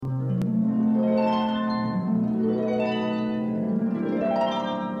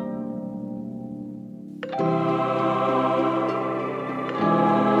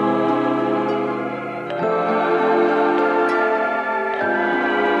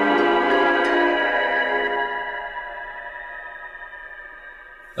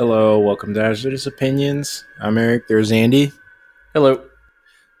Hello, welcome to Hazardous Opinions. I'm Eric. There's Andy. Hello.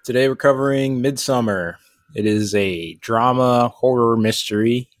 Today we're covering Midsommar. It is a drama horror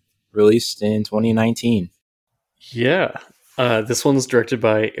mystery released in 2019. Yeah. This one's directed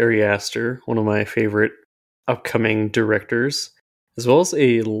by Ari Aster, one of my favorite upcoming directors, as well as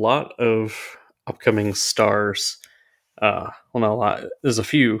a lot of upcoming stars. Well, not a lot. There's a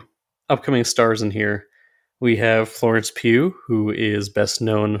few upcoming stars in here. We have Florence Pugh, who is best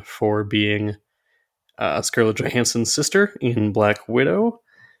known for being Scarlett Johansson's sister in Black Widow.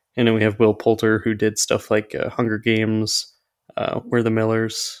 And then we have Will Poulter, who did stuff like Hunger Games, We're the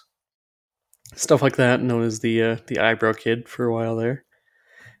Millers, stuff like that, known as the eyebrow kid for a while there.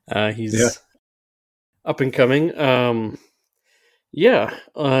 Yeah. He's up and coming. Not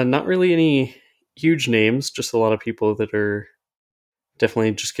really any huge names, just a lot of people that are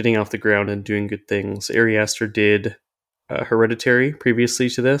definitely just getting off the ground and doing good things. Ari Aster did Hereditary previously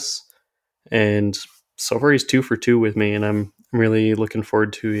to this, and so far he's 2 for 2 with me, and I'm really looking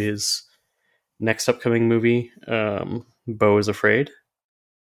forward to his next upcoming movie, Beau is Afraid.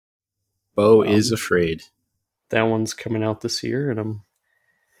 Beau is Um, afraid. that one's coming out this year, and I'm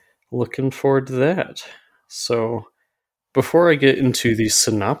looking forward to that. So, before I get into the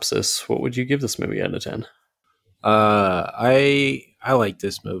synopsis, what would you give this movie out of 10? I like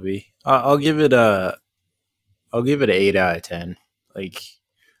this movie. I'll give it an 8 out of 10. Like,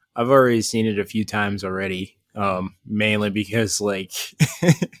 I've already seen it a few times already. Mainly because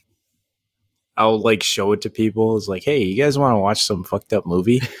I'll show it to people. It's like, hey, you guys want to watch some fucked up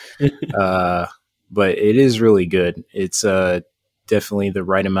movie? Uh, but it is really good. It's definitely the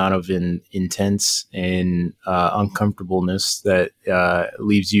right amount of intense and uncomfortableness that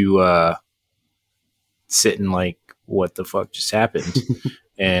leaves you sitting like, what the fuck just happened?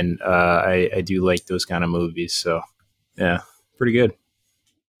 And I do like those kind of movies. So, yeah, pretty good.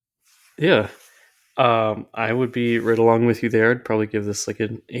 Yeah. I would be right along with you there. I'd probably give this like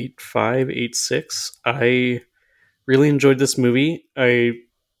an 8.5, 8.6. I really enjoyed this movie. I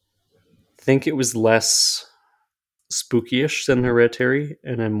think it was less spooky-ish than Hereditary,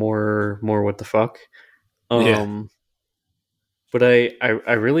 and I'm more what the fuck. Yeah. Um, but I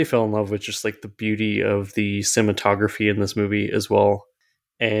really fell in love with just like the beauty of the cinematography in this movie as well,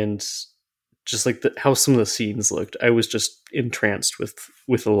 and just like how some of the scenes looked. I was just entranced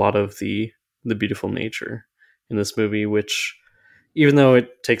with a lot of the beautiful nature in this movie, which even though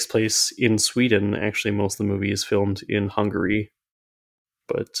it takes place in Sweden, actually most of the movie is filmed in Hungary,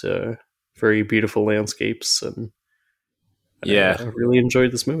 but very beautiful landscapes, and Yeah. I really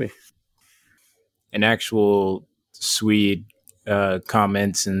enjoyed this movie. An actual Swede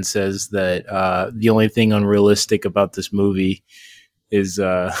comments and says that the only thing unrealistic about this movie is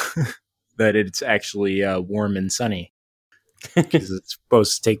that it's actually warm and sunny, because it's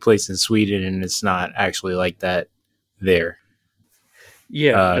supposed to take place in Sweden and it's not actually like that there.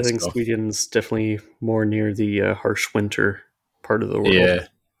 Yeah, I think So Sweden's definitely more near the harsh winter part of the world. yeah,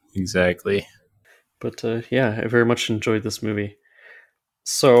 exactly. But yeah, I very much enjoyed this movie.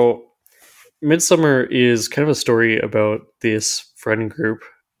 So, Midsummer is kind of a story about this friend group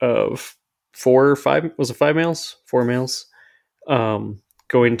of 4 or 5, was it 5 males? 4 males,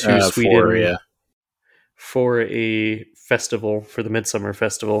 going to For Sweden yeah, for a festival, for the Midsummer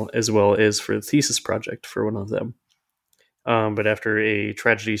Festival, as well as for the thesis project for one of them. But after a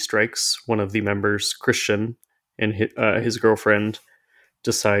tragedy strikes, one of the members, Christian, and his girlfriend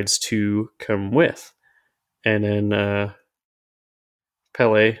decides to come with. And then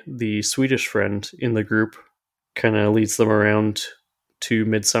Pele, the Swedish friend in the group, kind of leads them around to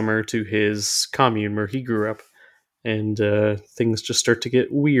Midsummer, to his commune where he grew up. And things just start to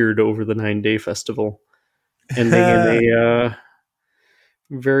get weird over the 9-day festival, ending in a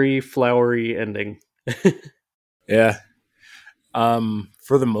very flowery ending. yeah.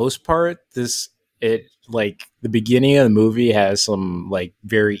 For the most part, it like the beginning of the movie has some like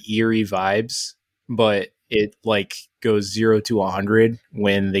very eerie vibes, but it like goes 0 to 100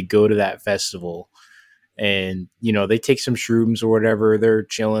 when they go to that festival, and they take some shrooms or whatever. They're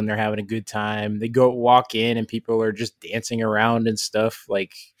chilling, they're having a good time. They go walk in and people are just dancing around and stuff,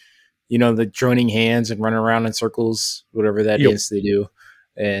 like the joining hands and running around in circles, whatever that Yep. is they do.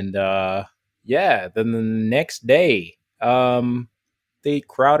 And yeah, then the next day, they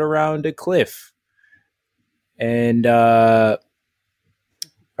crowd around a cliff. And are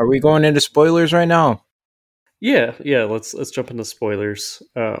we going into spoilers right now? Yeah. Let's jump into spoilers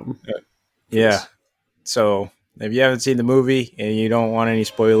for Yeah. this. So if you haven't seen the movie and you don't want any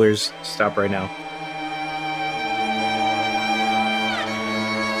spoilers, stop right now.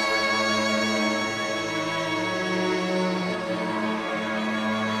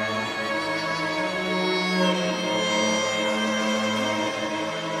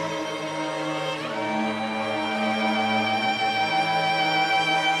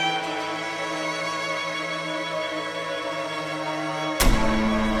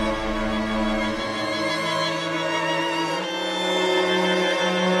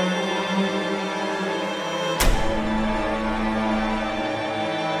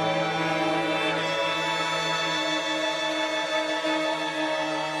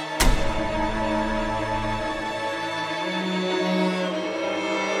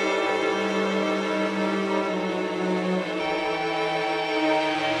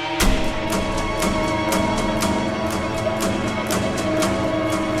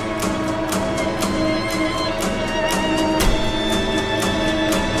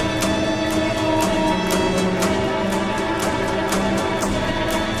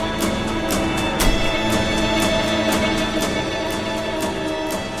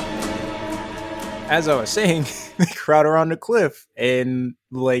 as I was saying, they crowd around the cliff, and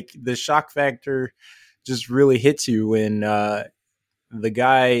like the shock factor just really hits you when the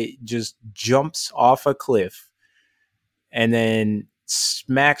guy just jumps off a cliff and then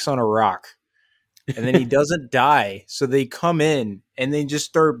smacks on a rock, and then he doesn't die. So they come in and they just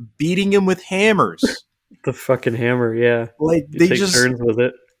start beating him with hammers. The fucking hammer, yeah. Like You they take just, turns with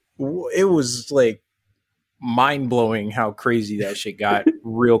it. it was like mind blowing how crazy that shit got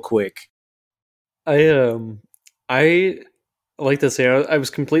real quick. I like to say I was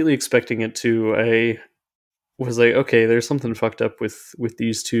completely expecting it to. I was like, okay, there's something fucked up with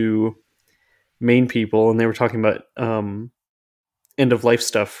these two main people, and they were talking about end of life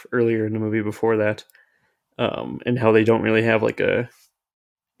stuff earlier in the movie before that, and how they don't really have like a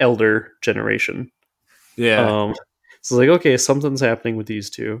elder generation. Yeah. Um, so like, okay, something's happening with these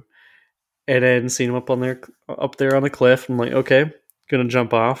two, and then seeing him up there on the cliff. I'm like, okay, gonna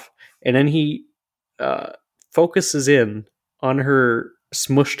jump off, and then he uh, focuses in on her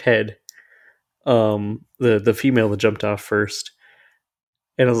smushed head, the female that jumped off first,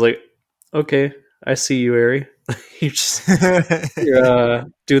 and I was like, okay, I see you, Ari. You're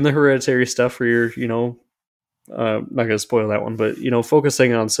doing the hereditary stuff where you're, not gonna spoil that one, but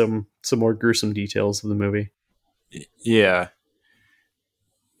focusing on some more gruesome details of the movie. Yeah.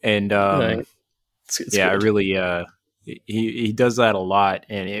 And Uh, it's yeah, I good. really he does that a lot,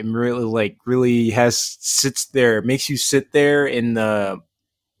 and it really like really has sits there, makes you sit there in the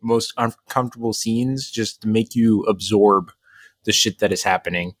most uncomfortable scenes just to make you absorb the shit that is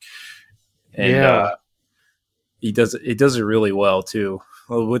happening. And Yeah, he does it really well too.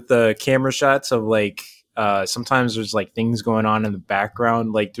 Well, with the camera shots of like sometimes there's like things going on in the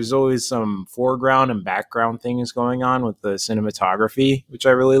background, like there's always some foreground and background things going on with the cinematography, which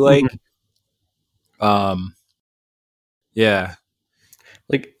I really like. hmm um yeah.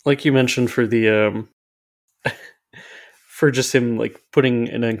 like you mentioned for the for just him like putting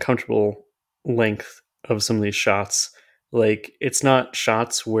an uncomfortable length of some of these shots. Like it's not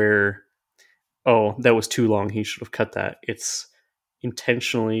shots where, oh, that was too long, he should have cut that. It's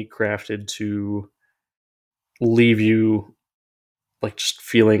intentionally crafted to leave you like just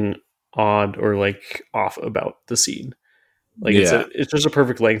feeling odd or like off about the scene. Like Yeah. it's just a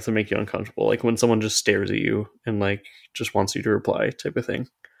perfect length to make you uncomfortable. Like when someone just stares at you and like just wants you to reply type of thing.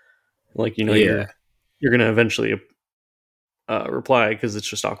 Like Yeah. you're gonna eventually reply because it's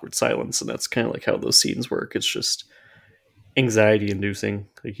just awkward silence, and that's kind of like how those scenes work. It's just anxiety inducing.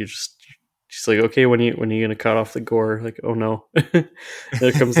 Like you just she's like, okay, when are you gonna cut off the gore? Like, oh no,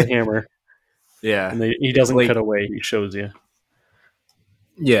 there comes the hammer, Yeah. and he doesn't cut Like, away. He shows you.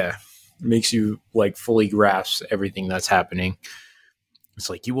 yeah. Makes you like fully grasp everything that's happening. It's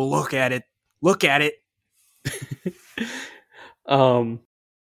like you will look at it. Look at it. um,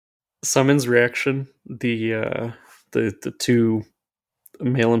 Simon's reaction, the two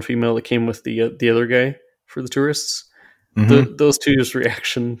male and female that came with the other guy for the tourists, Mm-hmm. those two's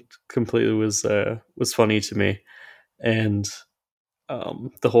reaction completely was funny to me, and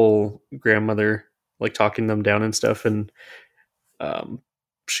the whole grandmother like talking them down and stuff, and um,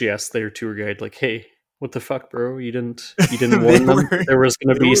 she asked their tour guide like, "Hey, what the fuck, bro? You didn't they warn them were there was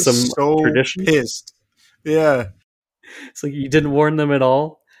going to they be were some so tradition? pissed. Yeah. It's like you didn't warn them at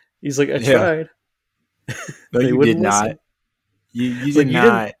all." He's like, "I Yeah. tried. No, They you did wouldn't not. listen." You It's did like you didn't.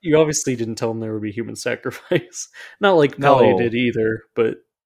 not. You obviously didn't tell them there would be human sacrifice. Not like Pelia No. did either, but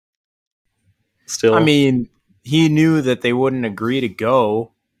I still, mean, he knew that they wouldn't agree to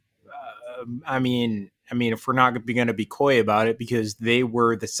go. I mean, if we're not going to be coy about it, because they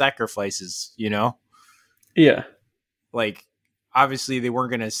were the sacrifices, you know, yeah, like obviously they weren't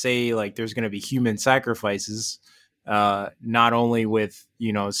going to say like there's going to be human sacrifices. Not only with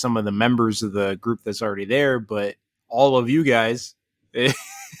some of the members of the group that's already there, but all of you guys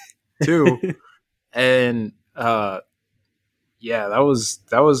too. And yeah, that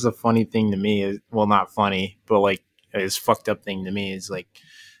was a funny thing to me. Well, not funny, but like it's fucked up thing to me is like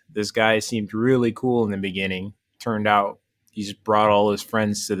this guy seemed really cool in the beginning. Turned out he just brought all his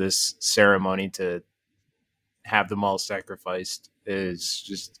friends to this ceremony to have them all sacrificed. Is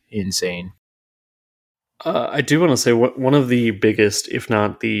just insane. I do want to say one of the biggest, if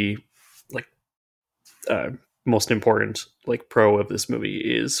not the like uh, most important like pro of this movie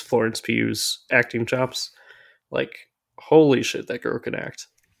is Florence Pugh's acting chops. Like, holy shit, that girl can act.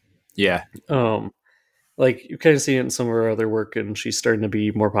 Yeah. Um, like you kind of see it in some of her other work, and she's starting to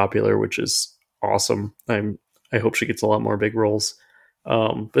be more popular, which is awesome. I hope she gets a lot more big roles.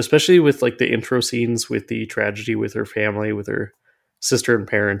 But especially with like the intro scenes with the tragedy with her family, with her sister and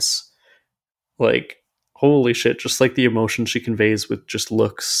parents. Like, holy shit, just like the emotion she conveys with just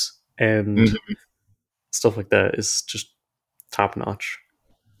looks and Mhm. stuff like that is just top notch.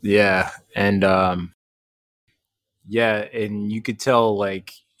 Yeah, and yeah, and you could tell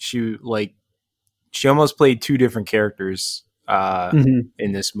she almost played two different characters Hmm.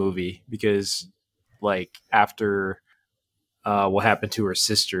 in this movie because like after what happened to her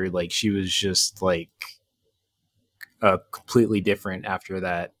sister, like she was just like completely different after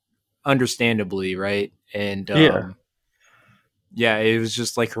that, understandably, right? And Yeah, yeah, it was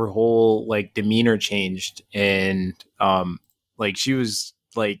just like her whole like demeanor changed, and like she was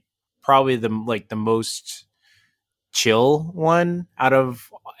like probably the most chill one out of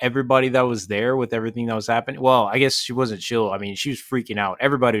everybody that was there with everything that was happening. Well, I guess she wasn't chill. I mean, she was freaking out.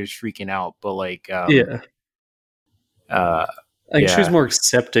 Everybody was freaking out, but like yeah. uh I think she was yeah. more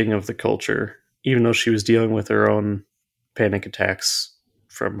accepting of the culture, even though she was dealing with her own panic attacks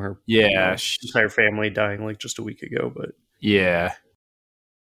from her, Yeah, entire family dying like just a week ago. But yeah.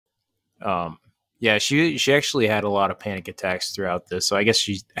 Um yeah, she actually had a lot of panic attacks throughout this. So I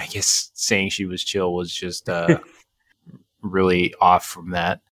guess saying she was chill was just really off from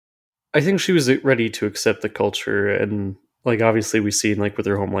that. I think she was ready to accept the culture, and like obviously we seen like with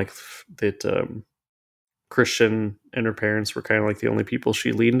her home life that Christian and her parents were kind of like the only people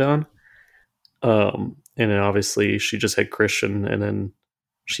she leaned on. And then obviously she just had Christian, and then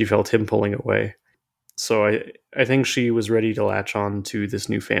she felt him pulling away. So I think she was ready to latch on to this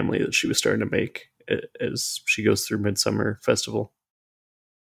new family that she was starting to make as she goes through Midsummer Festival.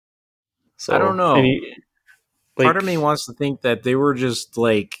 I don't So know. any Part like of me wants to think that they were just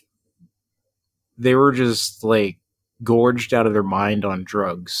like gorged out of their mind on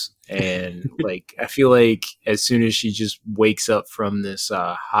drugs, and like I feel like as soon as she just wakes up from this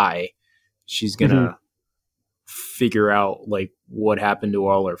high, she's Mhm. gonna figure out like what happened to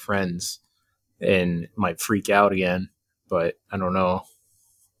all her friends and might freak out again, but I don't know.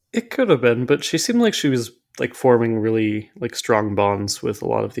 It could have been, but she seemed like she was like forming really like strong bonds with a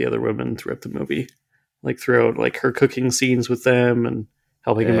lot of the other women throughout the movie. Like throughout like her cooking scenes with them and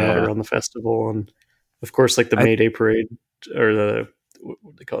helping them out Yeah, around the festival, and of course like the I May Day parade, or the what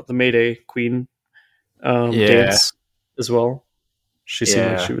do they call it, the May Day Queen yeah, dance as well. She seemed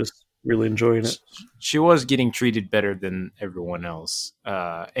like yeah. she was really enjoying it. She was getting treated better than everyone else,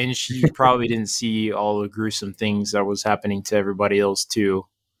 and she probably didn't see all the gruesome things that was happening to everybody else too.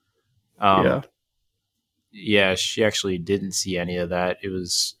 Yeah. Um, yeah, she actually didn't see any of that. It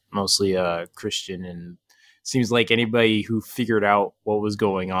was mostly Christian, and seems like anybody who figured out what was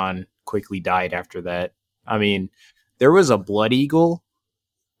going on quickly died after that. I mean, there was a blood eagle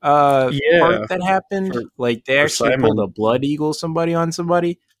part Yeah. that happened. For Like they for actually pulled Simon. a blood eagle somebody on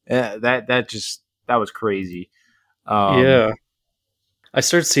somebody. That was crazy. Um, Yeah. I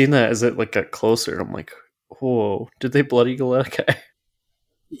started seeing that as it like got closer. I'm like, whoa, did they blood eagle that guy?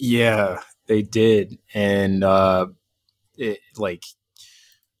 yeah, they did, and like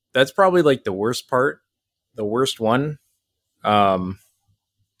that's probably like the worst part, the worst one. Um,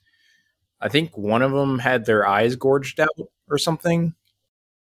 I think one of them had their eyes gorged out or something.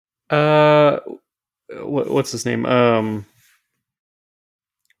 Uh what's his name?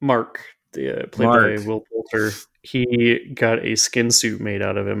 Mark, played by Mark. Will Poulter. He got a skin suit made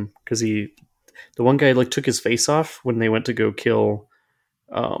out of him because the one guy like took his face off when they went to go kill.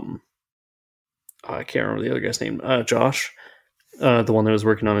 Um, I can't remember the other guy's name. Josh, the one that was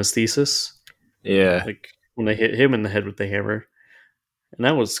working on his thesis. Yeah. Like when they hit him in the head with the hammer, and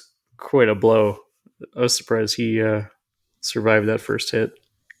that was quite a blow. I was surprised he survived that first hit.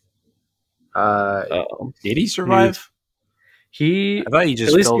 Uh, Um, did he he was survive? I he thought he at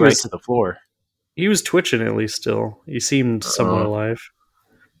just least fell right to the floor. he was twitching at least still. He seemed somewhat Uh, alive.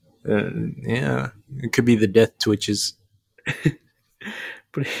 yeah, it could be the death twitches,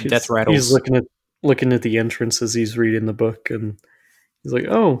 But death he's rattles. looking at the entrance as he's reading the book, and he's like,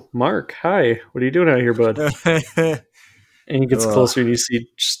 "Oh, Mark, hi, what are you doing out here, bud?" And he gets Ugh, closer, and you see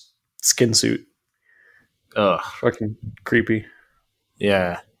just skin suit, ugh, fucking creepy.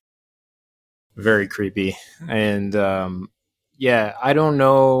 yeah, very creepy. And yeah, I don't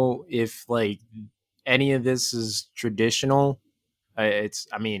know if like any of this is traditional. I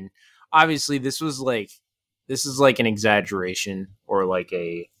mean, obviously this is like an exaggeration or like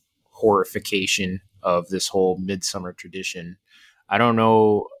a horrification of this whole midsummer tradition. I don't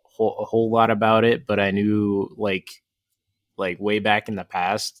know a whole lot about it, but I knew like way back in the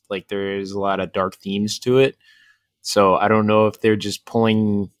past, like there is a lot of dark themes to it. So I don't know if they're just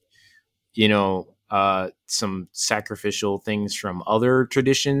pulling, some sacrificial things from other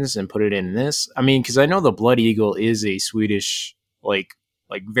traditions and put it in this. I mean, because I know the blood eagle is a Swedish like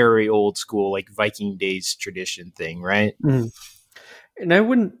very old school like Viking days tradition thing, right? Mm. And I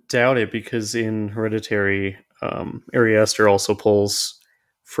wouldn't doubt it because in Hereditary, Ari Aster also pulls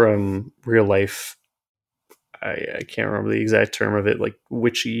from real life. I can't remember the exact term of it, like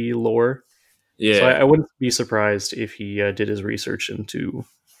witchy lore. So Yeah. I wouldn't be surprised if he did his research into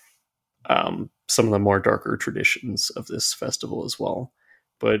some of the more darker traditions of this festival as well.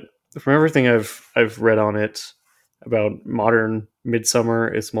 But from everything I've read on it about modern Midsummer,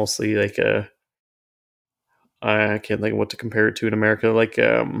 it's mostly like a I can't think of what to compare it to in America. Like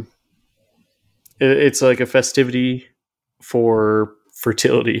it's like a festivity for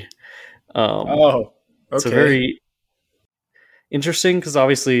fertility. Um, Oh, it's a okay. very interesting because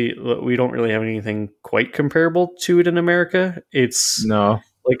obviously we don't really have anything quite comparable to it in America. It's No.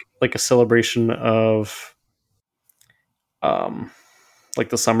 like a celebration of um, like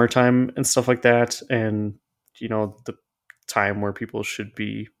the summertime and stuff like that, and the time where people should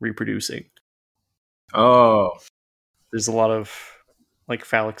be reproducing. Oh, There's a lot of like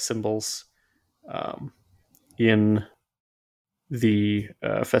phallic symbols um, in the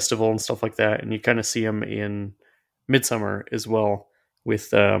festival and stuff like that, and you kind of see them in Midsummer as well with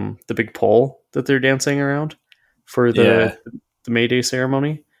the big pole that they're dancing around for yeah. the May Day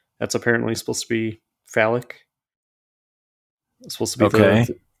ceremony. That's apparently supposed to be phallic. It's supposed to be Okay.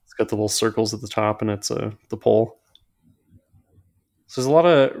 it's got the little circles at the top, and it's the pole. So there's a lot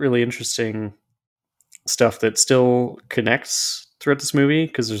of really interesting stuff that still connects throughout this movie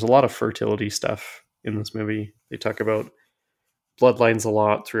because there's a lot of fertility stuff in this movie. They talk about bloodlines a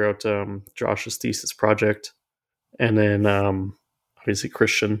lot throughout Josh's thesis project, and then obviously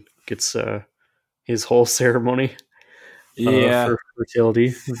Christian gets his whole ceremony Yeah. for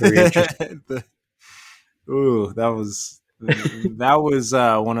fertility. Very interesting. The- Ooh, that was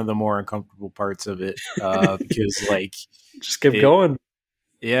one of the more uncomfortable parts of it because like Just kept it going.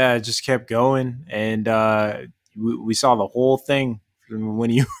 yeah, it just kept going and we saw the whole thing from when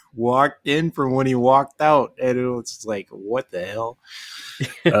he walked in from when he walked out and it was just like what the hell?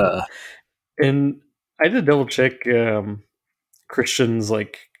 Uh And I had to double check Christian's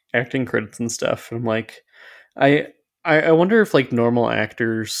like acting credits and stuff. And I'm like, I I wonder if like normal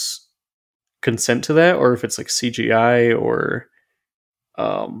actors consent to that, or if it's like CGI, or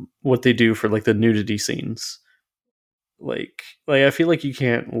what they do for like the nudity scenes. Like I feel like you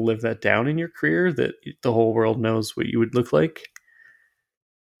can't live that down in your career that the whole world knows what you would look like.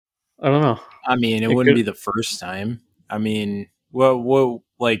 I don't know. I mean, it It wouldn't could. be the first time. I mean, what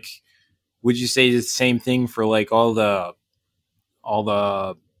like would you say the same thing for like all the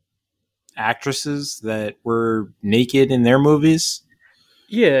actresses that were naked in their movies?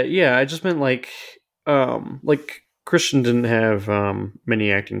 Yeah, yeah. I just meant like Christian didn't have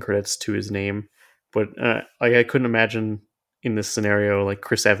many acting credits to his name, but like I couldn't imagine in this scenario like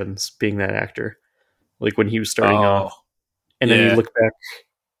Chris Evans being that actor, like when he was starting Oh, off, and then you yeah. look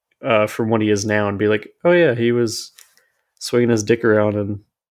back from what he is now and be like, oh yeah, he was swinging his dick around in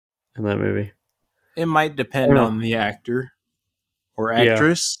that movie. It might I don't depend know. on the actor or Yeah.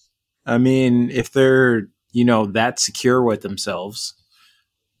 actress. I mean, if they're, that secure with themselves,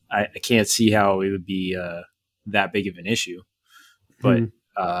 I can't see how it would be that big of an issue. But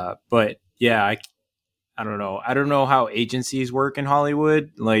Hmm. but yeah, I don't know. I don't know how agencies work in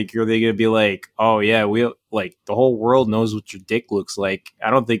Hollywood. Like, are they gonna be like, oh yeah, we like the whole world knows what your dick looks like. I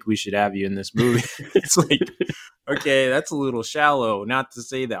don't think we should have you in this movie. It's like, okay, that's a little shallow. Not to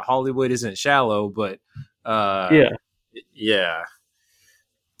say that Hollywood isn't shallow, but uh, Yeah. yeah,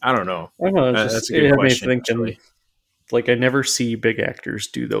 I don't know. I don't know. It's That's just a it good had me question, thinking. actually. Like I never see big actors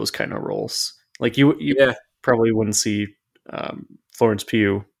do those kind of roles. Like you Yeah, probably wouldn't see Florence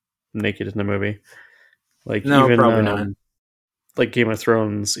Pugh naked in the movie. Like no, even probably not. like Game of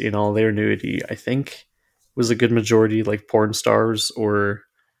Thrones in all their nudity, I think was a good majority like porn stars or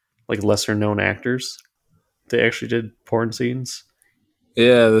like lesser known actors. They actually did porn scenes.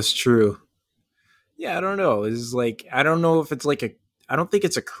 Yeah, that's true. Yeah, I don't know. It's like I don't know if it's like a. I don't think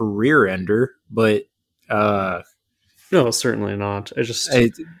it's a career ender, but uh, No, certainly not.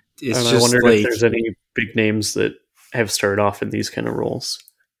 it, I it's don't know, I just wondered if like there's any big names that have started off in these kind of roles.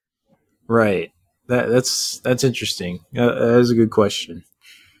 right. That's interesting. That is a good question.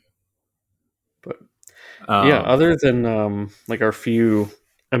 But yeah, Um, other than like our few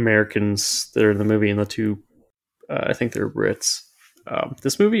Americans that are in the movie and the two, I think they're Brits.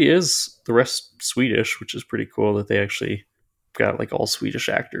 This movie is the rest Swedish, which is pretty cool that they actually got like all Swedish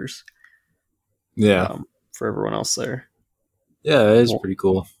actors yeah, for everyone else there. yeah, that is Well, pretty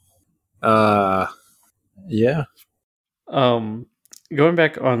cool. Uh, yeah, um, going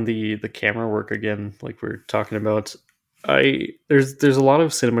back on the camera work again, like we're talking about, I there's a lot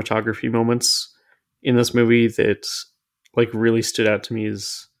of cinematography moments in this movie that like really stood out to me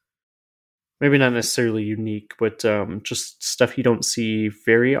is maybe not necessarily unique, but just stuff you don't see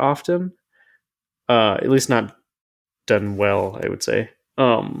very often. At least not done well, I would say.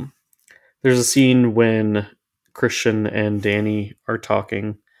 There's a scene when Christian and Danny are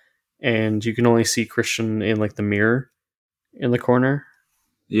talking, and you can only see Christian in like the mirror in the corner.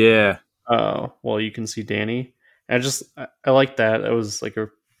 Yeah, While you can see Danny. I like that. It was like a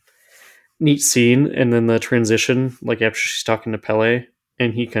neat scene, and then the transition, like after she's talking to Pele,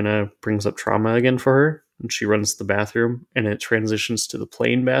 and he kind of brings up trauma again for her, and she runs to the bathroom, and it transitions to the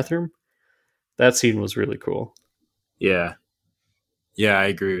plane bathroom. That scene was really cool. yeah, yeah. I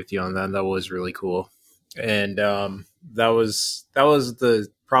agree with you on that. That was really cool, and that was the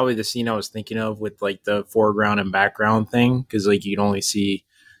probably the scene I was thinking of with like the foreground and background thing because like you can only see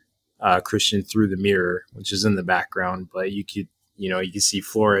Christian through the mirror, which is in the background, but you could see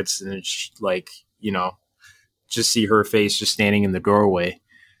Florence and it's like just see her face just standing in the doorway.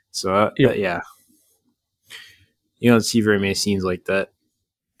 So Yep. yeah, you don't see very many scenes like that.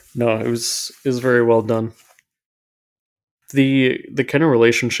 No, it was very well done. The kind of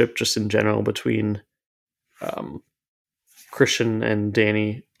relationship just in general between um, Christian and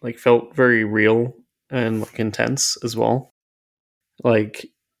Danny like felt very real and like intense as well. Like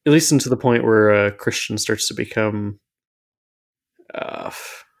at least into the point where Christian starts to become uh,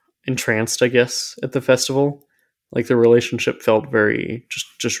 entranced, I guess, at the festival. Like the relationship felt very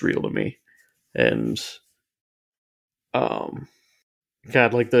just real to me, and um,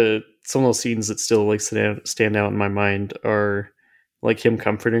 God, like the some of those scenes that still like stand out in my mind are like him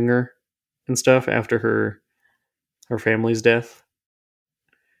comforting her and stuff after her family's death,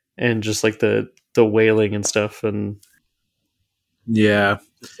 and just like the wailing and stuff, and Yeah,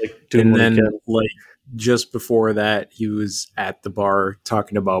 just like doing and what he then can. like just before that, he was at the bar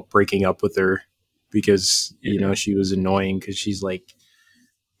talking about breaking up with her because Yeah. she was annoying because she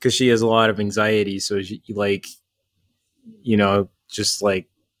has a lot of anxiety, so she like just like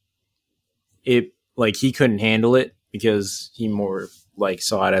it like he couldn't handle it because he more like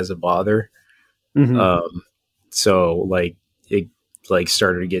saw it as a bother. Hmm. Um, so like it like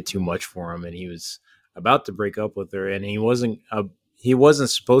started to get too much for him, and he was about to break up with her, and he wasn't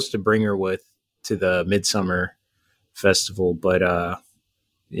supposed to bring her with to the Midsummer festival, but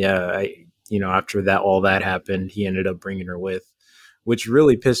yeah, after that all that happened, he ended up bringing her with, which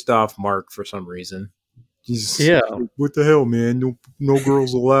really pissed off Mark for some reason. He's Yeah, like, what the hell, man? No, no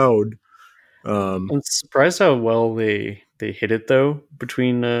girls allowed. Um, I'm surprised how well they hit it though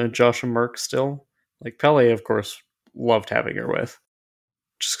between Josh and Mark. Still, like Pele, of course, loved having her with,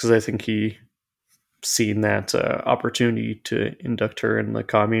 just because I think he seen that opportunity to induct her in the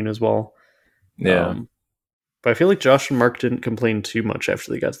commune as well. yeah, Um, but I feel like Josh and Mark didn't complain too much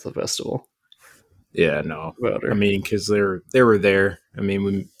after they got to the festival yeah, no. about I her. mean, because they were there. I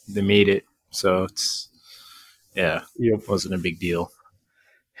mean, they made it, so it's yeah, Yep, wasn't a big deal.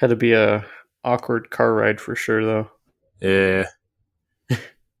 had to be a awkward car ride for sure though. Yeah,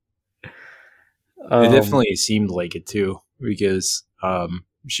 it Um, definitely seemed like it too because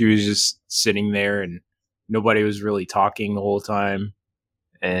she was just sitting there and nobody was really talking the whole time,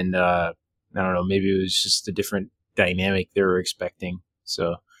 and I don't know, maybe it was just a different dynamic they were expecting.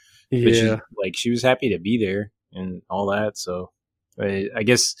 So, but yeah, she was happy to be there and all that. So, I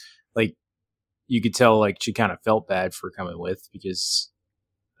guess like you could tell like she kind of felt bad for coming with because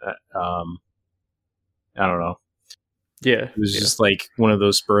I don't know. yeah, It was yeah. just like one of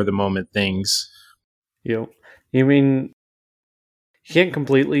those spur of the moment things. Yep. You mean you can't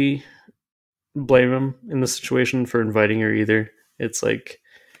completely blame him in the situation for inviting her either. It's like,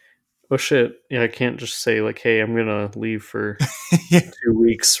 oh shit, yeah, I can't just say like, hey, I'm gonna leave for 2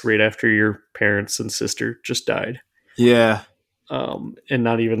 weeks right after your parents and sister just died. Yeah, And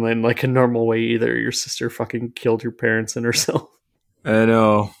not even in like a normal way either. Your sister fucking killed your parents and herself. I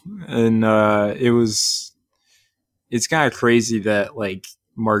know. And it's kind of crazy that like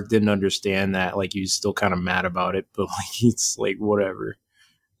Mark didn't understand that. Like he was still kind of mad about it, but like it's like whatever.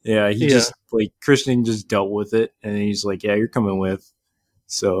 Yeah, he Yeah, just like Christian just dealt with it, and he's like, "Yeah, you're coming with."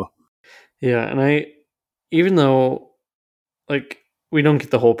 So yeah, and even though like we don't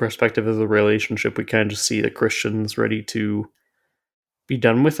get the whole perspective of the relationship, we kind of just see that Christian's ready to be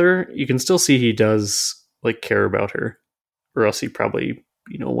done with her. You can still see he does like care about her, or else he probably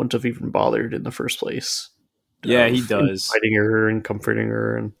wouldn't have even bothered in the first place yeah, he of does. inviting her and comforting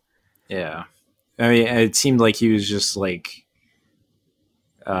her. And Yeah, I mean, it seemed like he was just like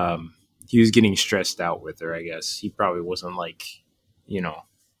um, he was getting stressed out with her. I guess he probably wasn't like you know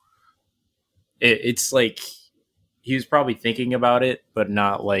it's like he was probably thinking about it, but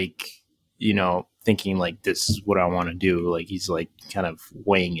not like thinking like this is what I want to do. Like he's like kind of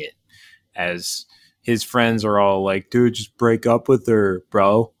weighing it as his friends are all like, dude, just break up with her,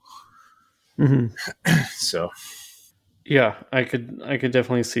 bro. Hmm. So Yeah, I could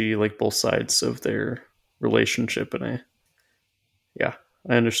definitely see like both sides of their relationship, and yeah,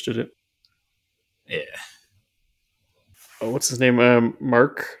 I understood it. yeah. Oh, what's his name?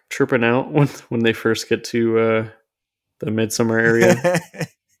 Mark tripping out when they first get to the Midsommar area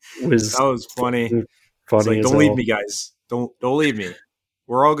That was was funny. It's funny like, as don't leave hell. me, guys. Don't leave me.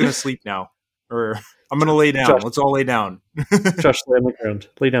 We're all gonna sleep now, or I'm gonna lay down. Josh, Let's all lay down. Josh, lay on the ground.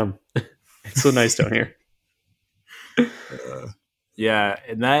 Lay down. It's so nice down here. Yeah,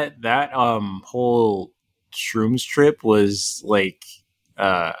 and that whole shrooms trip was like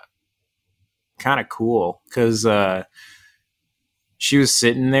uh kind of cool because she was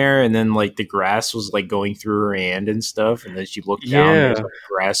sitting there and then like the grass was like going through her hand and stuff, and then she looked down, there's Yeah, like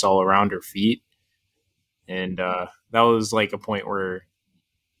grass all around her feet, and that was like a point where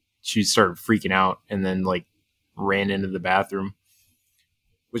she started freaking out and then like ran into the bathroom,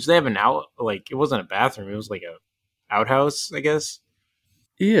 which they have an out, like it wasn't a bathroom, it was like a outhouse, I guess.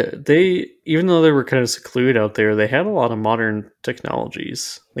 yeah. They, even though they were kind of secluded out there, they had a lot of modern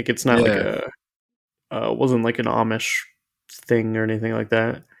technologies. Like it's not like Yeah, a wasn't like an Amish thing or anything like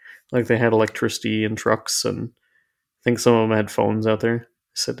that. Like they had electricity and trucks, and I think some of them had phones out there.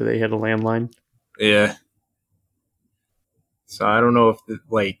 Said they had a landline. yeah. So I don't know if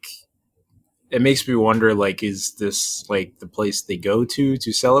like it makes me wonder like is this like the place they go to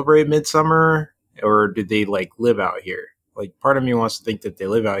celebrate midsummer, or did they like live out here? Like part of me wants to think that they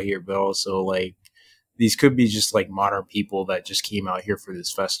live out here, but also like these could be just like modern people that just came out here for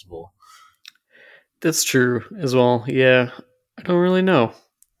this festival. That's true as well. Yeah, I don't really know.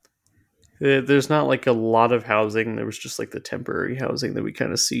 There's not like a lot of housing. There was just like the temporary housing that we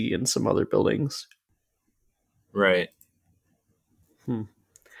kind of see in some other buildings. Right. Hmm.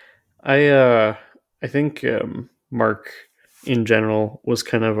 I think Mark in general was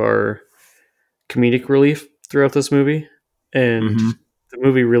kind of our comedic relief throughout this movie, and Mm-hmm. the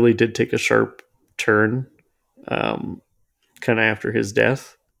movie really did take a sharp turn, um, kind of after his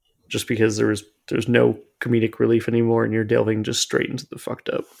death, just because there's no comedic relief anymore, and you're delving just straight into the fucked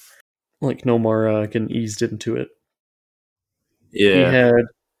up. Like no more getting eased into it. We Yeah. had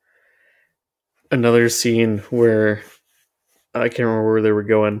another scene where I can't remember where they were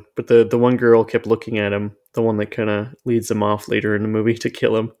going, but the one girl kept looking at him, the one that kind of leads him off later in the movie to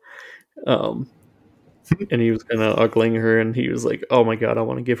kill him. Um, and he was kind of ogling her, and he was like, "Oh my god, I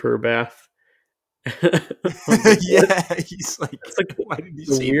want to give her a bath." I was like, "What?" Yeah. He's like, That's like why did he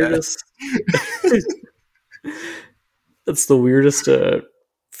the say that? weirdest. That's the weirdest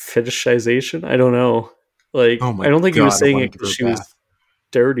fetishization. I don't know. Oh Like, I my don't think he was god, I saying want to it give because her a she was bath.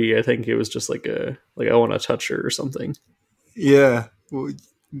 dirty. I think it was just like a like I want to touch her or something. Yeah. Well,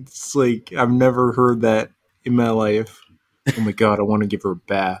 it's like I've never heard that in my life. Oh my god, I want to give her a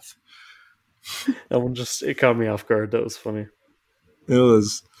bath. That one just it caught me off guard. That was funny. It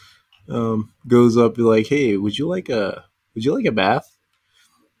was goes up be like, hey, would you like a bath?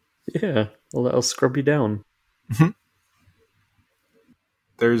 Yeah, well, I'll scrub you down.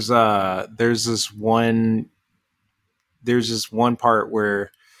 There's this one part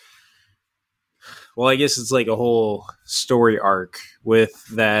where, well, I guess it's like a whole story arc with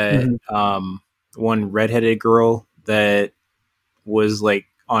that Mhm. one redheaded girl that was like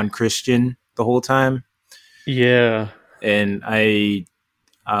on Christian the whole time, Yeah, and I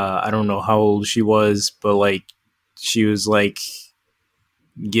don't know how old she was, but like she was like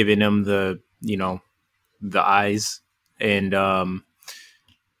giving him the the eyes, and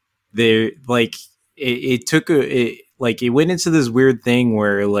they like it took it went into this weird thing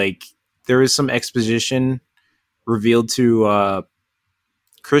where like there was some exposition revealed to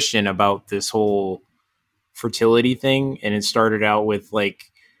Christian about this whole fertility thing, and it started out with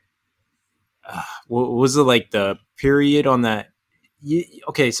like what was it, like the period on that.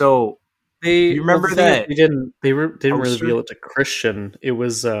 Okay, so you well, the remember thing is, that they didn't reveal poster? it to Christian. It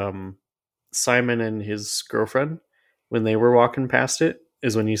was Simon and his girlfriend when they were walking past it.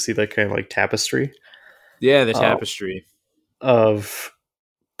 Is when you see that kind of like tapestry Yeah, the uh, tapestry. of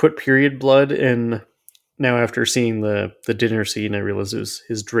put period blood in. Now, after seeing the dinner scene, I realized it was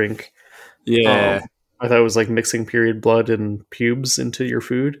his drink. Yeah. Um, I thought it was like mixing period blood and pubes into your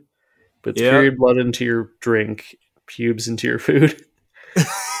food, but it's Yep. period blood into your drink, pubes into your food.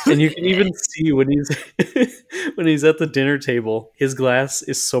 And you can even see when he's when he's at the dinner table, his glass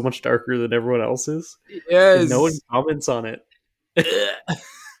is so much darker than everyone else's, and no one Yes. comments on it.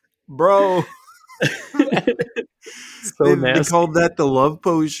 Bro. So They nasty. called that the love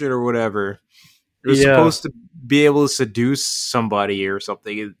potion or whatever. You're Yeah, supposed to be able to seduce somebody or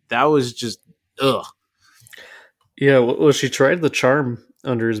something. That was just ugh. yeah. Well, she tried the charm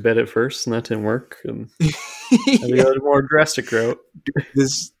under his bed at first, and that didn't work. And I think Yeah. that was a more drastic route.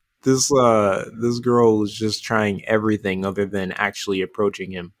 This this girl was just trying everything other than actually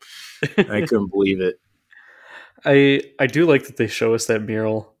approaching him. I couldn't believe it. I do like that they show us that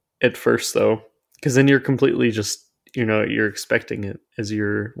mural at first, though, because then you're completely just you're expecting it as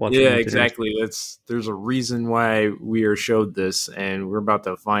you're watching Yeah, the dinner. exactly. That's There's a reason why we are showed this, and we're about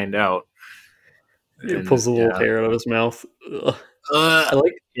to find out. It And pulls the little yeah, hair out of his mouth. Ugh. I uh,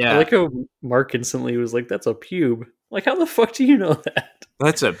 like I yeah, like how Mark instantly was like, "That's a pube." Like, how the fuck do you know that?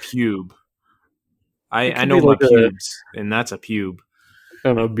 that's a pube. It I could be know my like a pubes, and that's a pube. I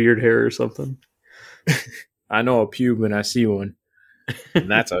don't know beard hair or something. I know a pube when I see one, and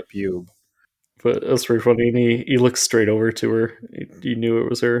that's a pube. But that's pretty funny. And he looked straight over to her. He knew it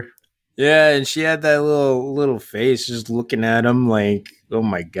was her. Yeah, and she had that little face, just looking at him like, "Oh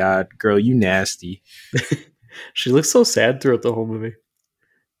my god, girl, you nasty." She looks so sad throughout the whole movie.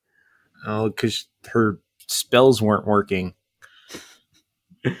 Oh, because her spells weren't working.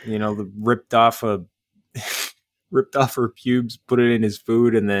 The ripped off her pubes, put it in his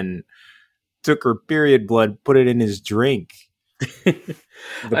food, and then took her period blood, put it in his drink. The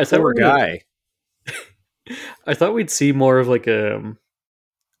I thought poor we're gonna. guy. I thought we'd see more of like um,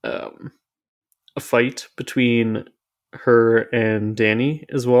 a fight between her and Danny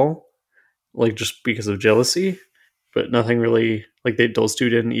as well, like just because of jealousy. But nothing really like those two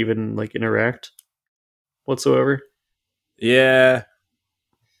didn't even like interact whatsoever. Yeah,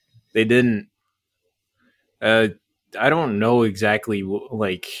 they didn't. Uh, I don't know exactly.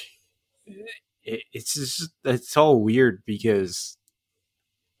 Like, it's just it's all weird because,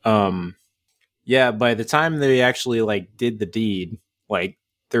 um, yeah. By the time they actually like did the deed, like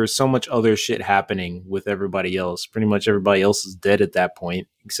there's so much other shit happening with everybody else. Pretty much everybody else is dead at that point,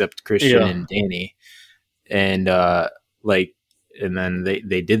 except Christian Yeah, and Danny. And like, and then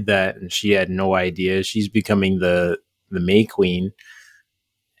they did that, and she had no idea. She's becoming the May Queen,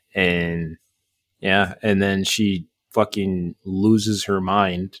 and yeah, and then she fucking loses her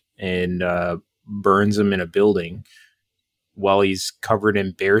mind and burns him in a building while he's covered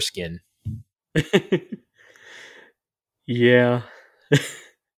in bearskin. yeah.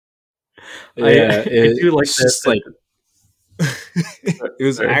 Yeah, I do like it's that. just like it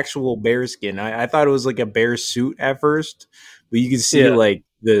was Sorry. actual bearskin. I thought it was like a bear suit at first, but you could see Yeah, like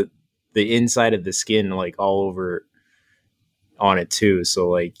the inside of the skin like all over on it too. So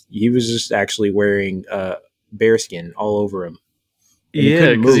like he was just actually wearing bearskin all over him, and he yeah,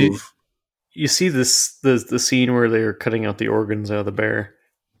 couldn't because you move. you see the scene where they're cutting out the organs out of the bear,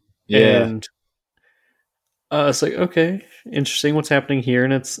 Yeah. and it's like, okay, interesting, what's happening here?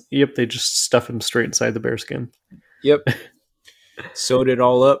 And it's yep, they just stuff him straight inside the bear skin. Yep. Sewed it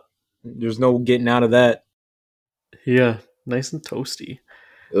all up. There's no getting out of that. Yeah, nice and toasty.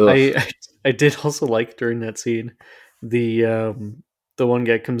 Ugh. I did also like during that scene the one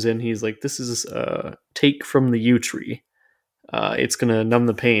guy comes in. He's like, "This is take from the yew tree. It's gonna numb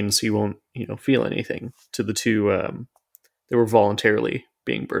the pain, so you won't feel anything." To the two that were voluntarily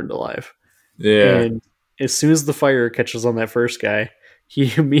being burned alive, Yeah. and as soon as the fire catches on that first guy,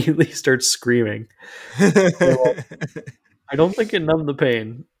 he immediately starts screaming. Yeah, well, I don't think it numbed the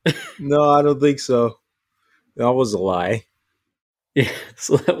pain. No, I don't think so. That was a lie. Yeah,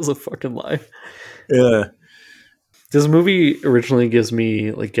 so that was a fucking lie. Yeah. This movie originally gives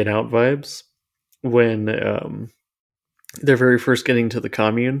me like Get Out vibes when they're very first getting to the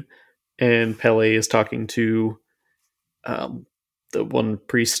commune, and Pele is talking to um, the one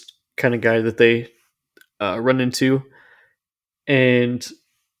priest kind of guy that they run into, and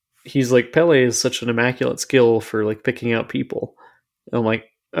he's like, Pele is such an immaculate skill for like picking out people. And I'm like,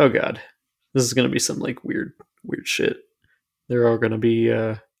 oh god, this is gonna be some like weird shit. They're all gonna be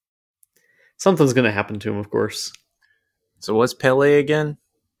something's gonna happen to him, of course. So what's Pele again?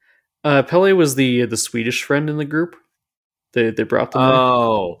 Pele was the Swedish friend in the group. They brought them there.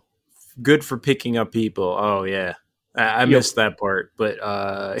 Oh, good for picking up people. Oh yeah. I Yep. missed that part, but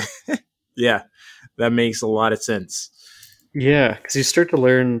yeah, that makes a lot of sense. Yeah, because you start to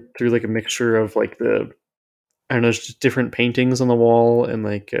learn through like a mixture of like the I don't know, just different paintings on the wall and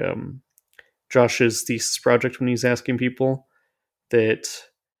like Josh's thesis project when he's asking people that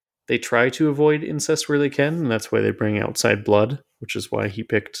they try to avoid incest where they can, and that's why they bring outside blood, which is why he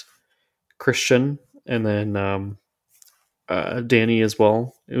picked Christian and then Danny as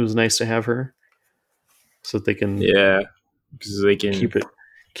well. It was nice to have her so that they can Yeah, because they can.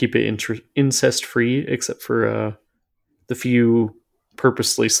 keep it incest free, except for the few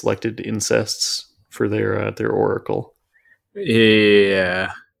purposely selected incests for their oracle,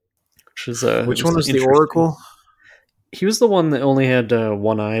 Yeah. which is it Which was one was the interesting. Oracle? He was the one that only had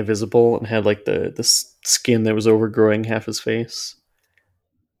one eye visible and had like the skin that was overgrowing half his face.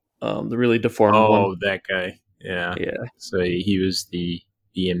 The really deformed one. Oh, that guy. Yeah. Yeah. So he was the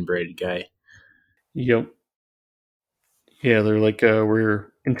inbred guy. Yep. Yeah, they're like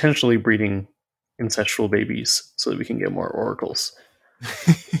we're intentionally breeding incestual babies so that we can get more oracles.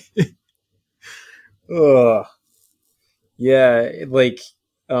 Ugh. Yeah,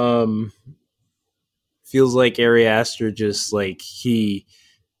 um feels like Ari Aster just like he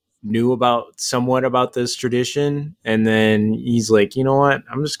knew about somewhat about this tradition, and then he's like, you know what?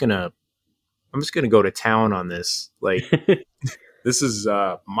 I'm just gonna go to town on this. Like this is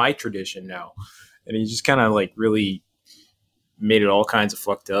my tradition now. And he just kind of like really made it all kinds of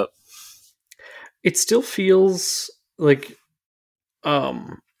fucked up. It still feels like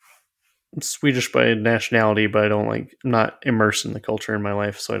um Swedish by nationality, but I don't like I'm not immersed in the culture in my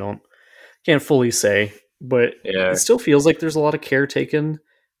life, so I don't can't fully say. But it Yeah, still feels like there's a lot of care taken,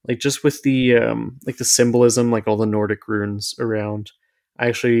 like just with the like the symbolism, like all the Nordic runes around. I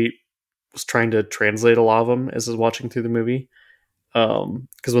actually was trying to translate a lot of them as I was watching through the movie.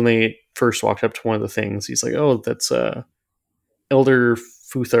 Because when they first walked up to one of the things, he's like, "Oh, that's Elder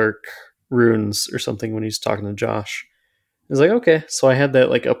Futhark runes or something." When he's talking to Josh, I was like, "Okay." So I had that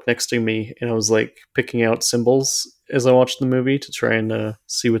like up next to me, and I was like picking out symbols as I watched the movie to try and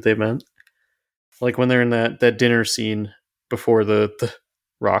see what they meant. Like when they're in that dinner scene before the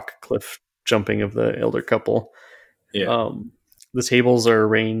rock cliff jumping of the elder couple. yeah, Um, the tables are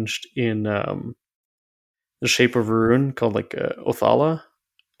arranged in the shape of a rune called like Othala.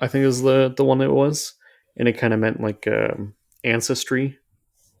 I think is the one it was, and it kind of meant like ancestry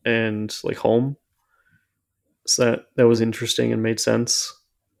and like home. So that was interesting and made sense.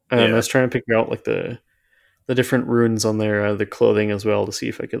 And I yeah. was trying to figure out like the different runes on their clothing as well to see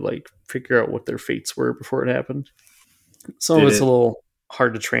if I could like figure out what their fates were before it happened. Some of Did it's a it? little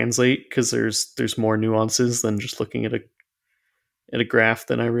hard to translate because there's more nuances than just looking at a graph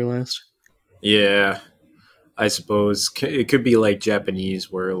than I realized. Yeah, I suppose it could be like Japanese,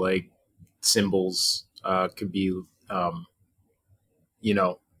 where like symbols could be, um, you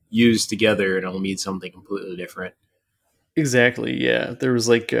know, used together and it'll mean something completely different. Exactly. Yeah, there was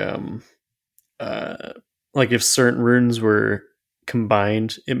uh like if certain runes were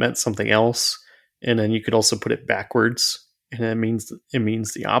combined, it meant something else, and then you could also put it backwards, and it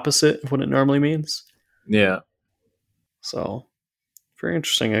means the opposite of what it normally means. Yeah, So very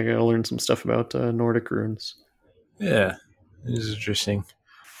interesting. I gotta learn some stuff about Nordic runes. yeah. This is interesting.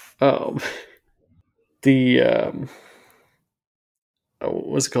 Um, the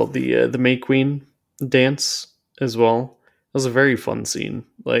what's it called? The May Queen dance as well. That was a very fun scene.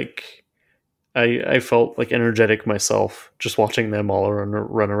 Like I felt like energetic myself just watching them all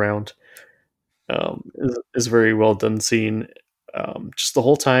run around. Is a very well done scene. Just the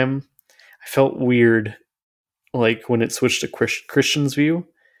whole time, I felt weird. Like when it switched to Christian's view,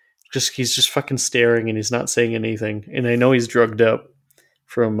 just he's just fucking staring and he's not saying anything. And I know he's drugged up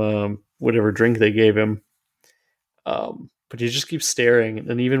from whatever drink they gave him. But he just keeps staring,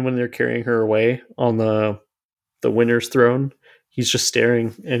 and even when they're carrying her away on the winner's throne, he's just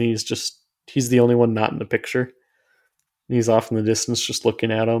staring, and he's the only one not in the picture. And he's off in the distance, just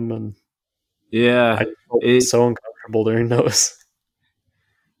looking at him, and Yeah, I felt it. so uncomfortable during those.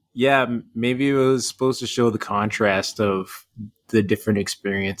 Yeah, maybe it was supposed to show the contrast of the different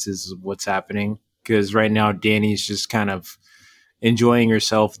experiences of what's happening. Because right now, Danny's just kind of enjoying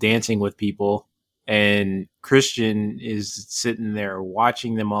herself dancing with people, and Christian is sitting there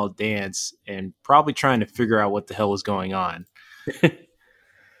watching them all dance and probably trying to figure out what the hell is going on. Yeah,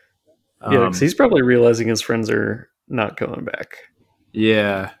 because Um, he's probably realizing his friends are not coming back.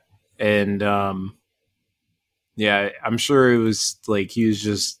 yeah, and yeah, I'm sure it was like he was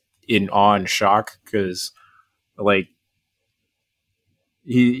just in awe and shock because like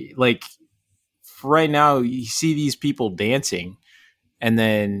he like right now you see these people dancing and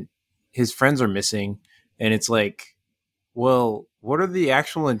then his friends are missing, and it's like, well, what are the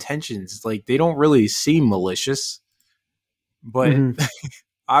actual intentions? Like they don't really seem malicious, but Hmm.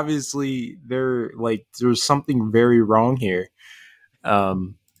 obviously they're like there's something very wrong here.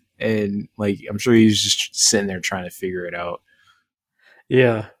 um and like I'm sure he's just sitting there trying to figure it out.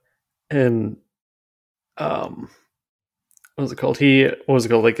 Yeah, and um, what was it called? What was it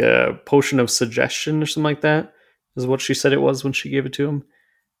called? Like a potion of suggestion or something like that is what she said it was when she gave it to him.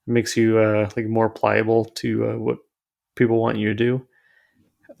 It makes you like more pliable to what people want you to do.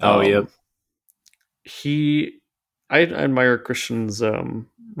 Oh, yep. Um, he, I admire Christian's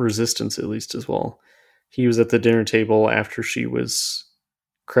resistance at least as well. He was at the dinner table after she was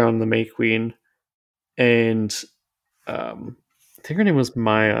crowned the May Queen, and I think her name was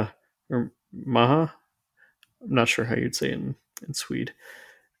Maya or Maha. I'm not sure how you'd say it in Swede.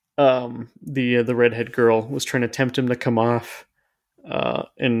 The redhead girl was trying to tempt him to come off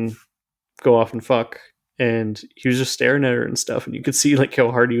and go off and fuck, and he was just staring at her and stuff, and you could see like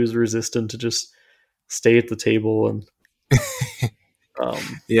how hard he was resistant to just stay at the table, and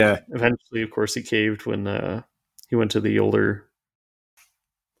Yeah, eventually, of course, he caved when he went to the older.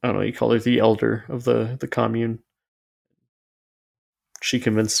 I don't know. You call her the elder of the commune. She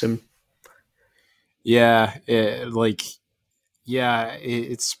convinced him. yeah, yeah,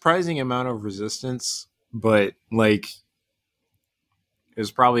 it's surprising amount of resistance, but like it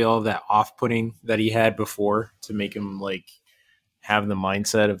was probably all of that off-putting that he had before to make him like have the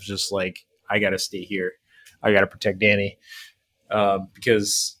mindset of just like I gotta stay here, I gotta protect Danny,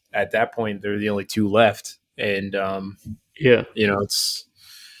 because at that point they're the only two left, and Yeah, it's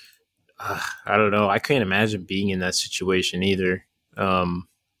I don't know, I can't imagine being in that situation either.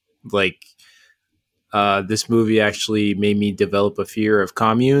 Like this movie actually made me develop a fear of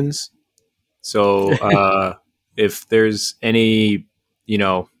communes. So if there's any,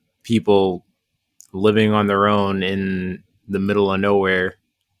 people living on their own in the middle of nowhere,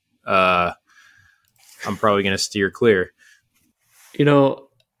 uh, I'm probably going to steer clear. you know,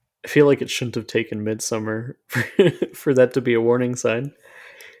 I feel like it shouldn't have taken Midsummer for that to be a warning sign.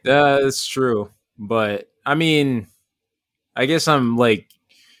 That's true. But I mean, I guess I'm like,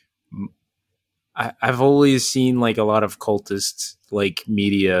 I've always seen like a lot of cultist like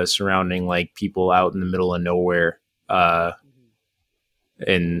media surrounding like people out in the middle of nowhere.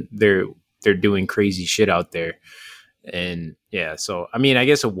 And they're doing crazy shit out there. And yeah, so I mean, I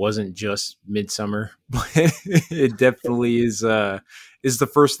guess it wasn't just Midsummer, but it definitely is the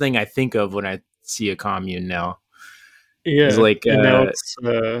first thing I think of when I see a commune now. It's Yeah, like and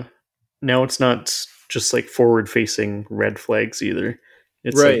now it's not just like forward facing red flags either.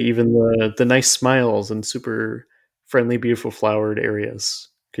 It's like right. even the nice smiles and super friendly, beautiful flowered areas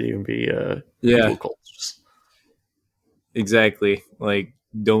could even be evil Yeah, cults. exactly. Like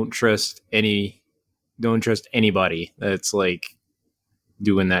don't trust anybody that's like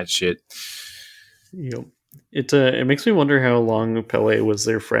doing that shit. You know, it makes me wonder how long Pele was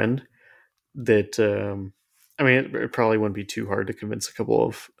their friend. That I mean, it probably wouldn't be too hard to convince a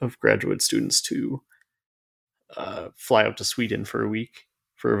couple of graduate students to fly out to Sweden for a week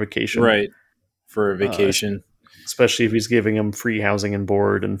for a vacation, Right. For a uh, vacation. especially if he's giving them free housing and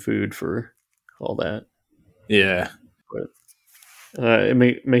board and food for all that. Yeah. But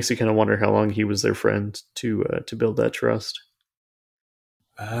makes you kind of wonder how long he was their friend to build that trust.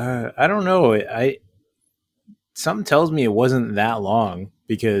 I don't know. I something tells me it wasn't that long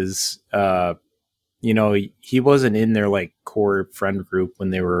because he wasn't in their like core friend group when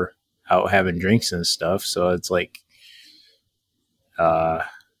they were out having drinks and stuff. So it's like, uh,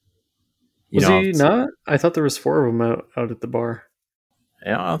 you Was know, he not? I thought there was four of them out at the bar.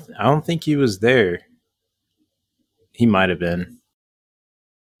 I don't think he was there. He might have been.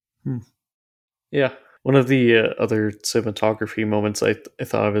 Hmm. Yeah. One of the other cinematography moments I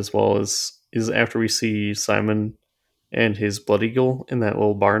thought of as well is after we see Simon and his blood eagle in that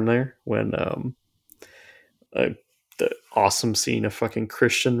little barn there when uh, the awesome scene of fucking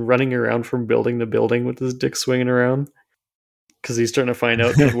Christian running around from building to building with his dick swinging around because he's trying to find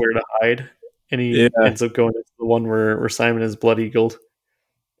out where to hide, and he Yeah. ends up going into the one where Simon is blood eagled,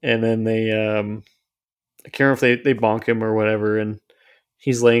 and then they I can't remember if they bonk him or whatever, and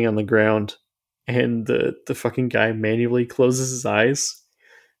he's laying on the ground, and the fucking guy manually closes his eyes.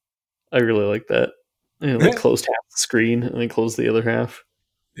 I really like that. And like closed half the screen and then closed the other half.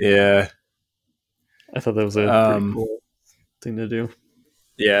 Yeah. I thought that was a pretty Um, cool thing to do.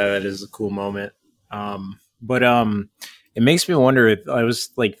 yeah, that is a cool moment. But it makes me wonder if I was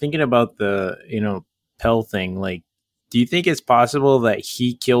like thinking about the, Pell thing. Like, do you think it's possible that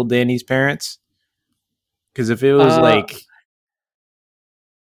he killed Danny's parents? Because if it was Uh, like,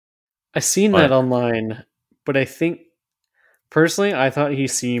 I seen that what? online, but I think personally, I thought he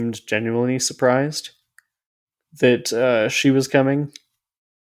seemed genuinely surprised that she was coming,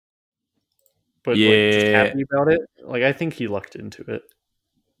 but like just Yeah, happy about it. Like I think he lucked into it.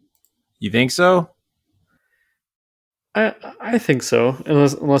 you think so? I think so,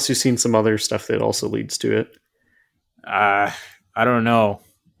 unless you've seen some other stuff that also leads to it. Uh, I don't know.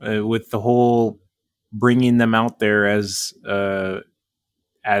 With the whole bringing them out there as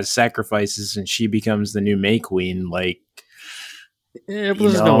sacrifices, and she becomes the new May Queen. Like, Yeah, but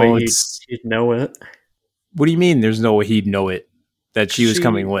there's no way it's he'd know it. what do you mean? There's no way he'd know it. that she was She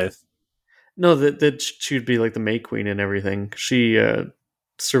coming with. no that she'd be like the May Queen and everything. She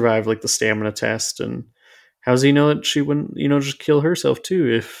survived like the stamina test, and how's he know that she wouldn't just kill herself too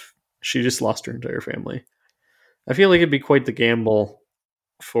if she just lost her entire family? I feel like it'd be quite the gamble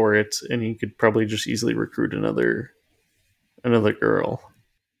for it, and he could probably just easily recruit another girl,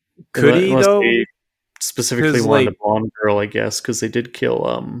 Could he unless though? they specifically Because wanted a like, blonde girl, I guess, because they did kill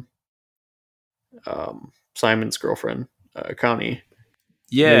Simon's girlfriend, Connie,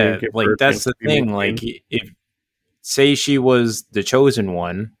 and they yeah, didn't give her like a that's chance to the be May thing. Like, Queen. if say she was the chosen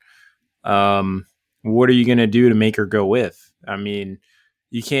one, um, what are you gonna do to make her go with? I mean,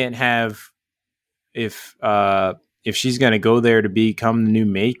 you can't have if if she's gonna go there to become the new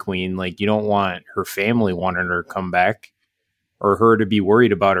May Queen. Like, you don't want her family wanting her to come back, or her to be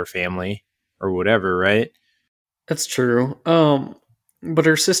worried about her family or whatever, right? That's true. But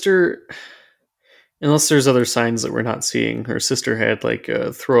her sister, unless there's other signs that we're not seeing, her sister had like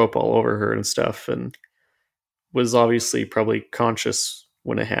throw up all over her and stuff, and was obviously probably conscious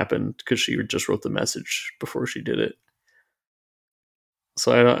when it happened because she just wrote the message before she did it.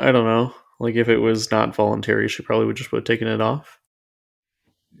 So I don't know. Like if it was not voluntary, she probably would just would have taken it off.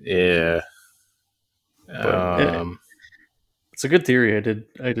 Yeah. But Um, it's a good theory.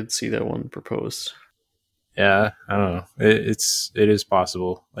 I did see that one proposed. yeah, I don't know. It is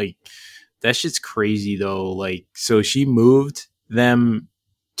possible. Like, that shit's crazy though. Like, so she moved them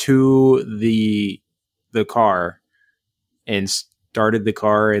to the car and started the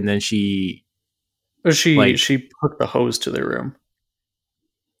car, and then she But she like, she hooked the hose to their room.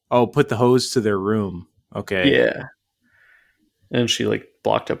 oh, put the hose to their room. Okay. Yeah, and she like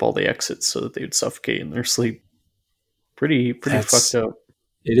blocked up all the exits so that they would suffocate in their sleep. Pretty fucked That's up.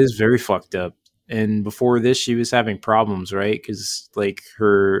 it is very fucked up. And before this, she was having problems, right? Because like,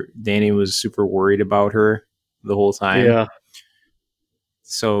 her Danny was super worried about her the whole time. Yeah,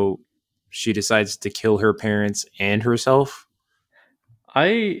 So she decides to kill her parents and herself.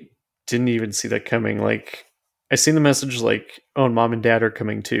 I didn't even see that coming. Like, I seen the message like, "Oh, and mom and dad are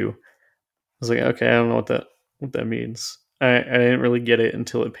coming too." I was like, okay, I don't know what that means. I didn't really get it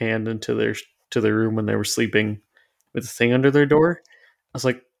until it panned into their room when they were sleeping with the thing under their door. I was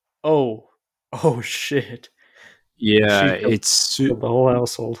like, oh, oh shit, Yeah, she killed the whole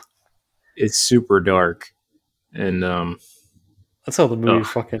household. it's super dark, and That's how the movie oh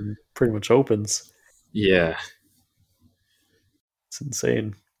fucking pretty much opens. yeah, It's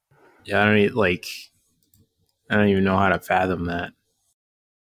insane. yeah. I don't even know how to fathom that.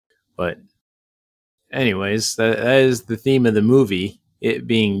 But anyways, that is the theme of the movie, it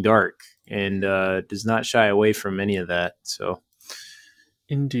being dark, and does not shy away from any of that. So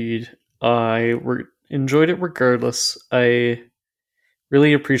Indeed, enjoyed it regardless. I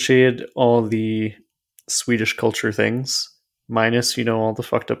really appreciated all the Swedish culture things, minus all the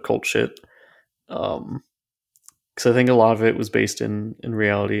fucked up cult shit. Because I think a lot of it was based in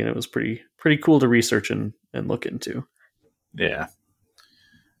reality, and it was pretty cool to research and look into. yeah,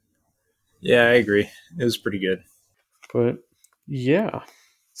 yeah, I agree. It was pretty good. But yeah,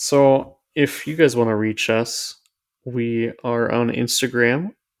 so if you guys want to reach us, we are on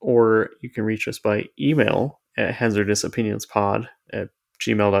Instagram, or you can reach us by email at hazardousopinionspod at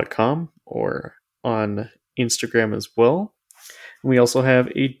gmail.com, or on Instagram as well. We also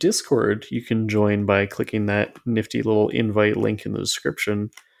have a Discord you can join by clicking that nifty little invite link in the description.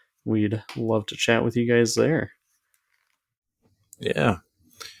 We'd love to chat with you guys there. Yeah,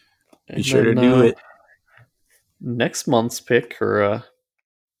 be And sure to then do it. next month's pick, or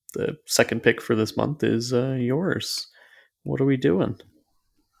the second pick for this month, is yours. What are we doing?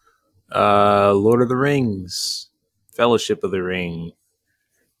 Lord of the Rings, Fellowship of the Ring,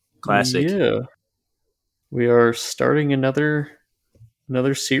 classic. Yeah, we are starting another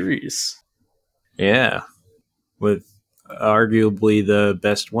series. Yeah, with arguably the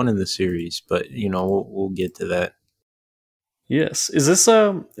best one in the series, but we'll get to that. Yes, is this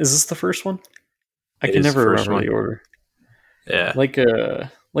the first one? I It can is the never first remember the one. order. Yeah. Like So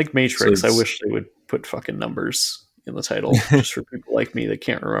Matrix, I wish they would put fucking numbers in the title just for people like me that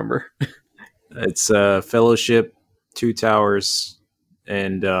can't remember. it's Fellowship, Two Towers,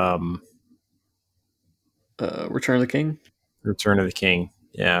 and Return of the King. Return of the King.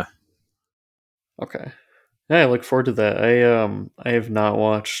 Yeah. Okay. Yeah, I look forward to that. I have not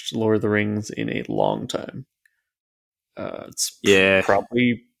watched Lord of the Rings in a long time. It's Yeah.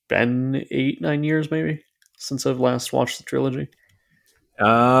 probably been 8 9 years maybe since I've last watched the trilogy.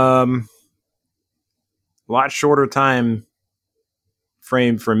 Um, a lot shorter time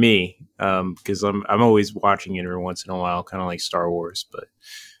frame for me. Because I'm always watching it every once in a while, kind of like Star Wars. But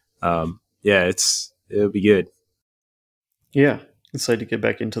yeah, it'll be good. Yeah. Excited to get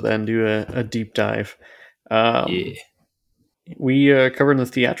back into that and do a deep dive. Um, Yeah. we covering the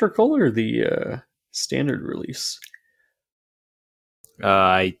theatrical or the standard release?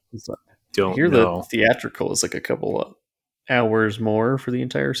 I I don't hear the know. theatrical is like a couple of hours more for the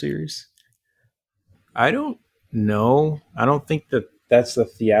entire series. I don't know. I don't think that that's the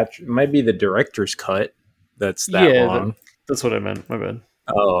theater. It might be the director's cut. That's that Yeah, long. that's what I meant. My bad.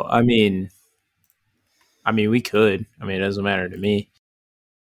 Oh, I mean, we could. I mean, it doesn't matter to me.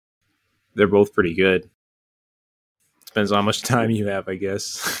 They're both pretty good. Depends on how much time you have, I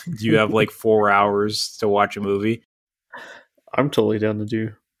guess. Do you have like 4 hours to watch a movie? I'm totally down to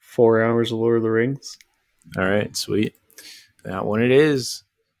do 4 hours of Lord of the Rings. All right, sweet. That one it is.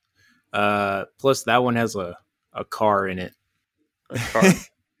 Plus that one has a car in it. A car. What?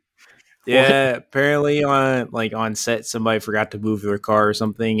 Yeah, apparently on set somebody forgot to move their car or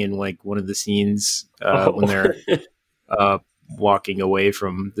something in like one of the scenes when Oh, they're uh walking away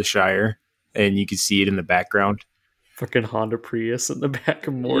from the Shire and you can see it in the background. fucking Honda Prius in the back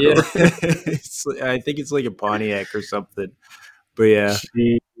of Yeah. Mordor. I think it's like a Pontiac or something. But yeah,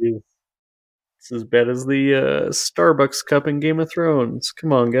 Jeez. It's as bad as the Starbucks cup in Game of Thrones.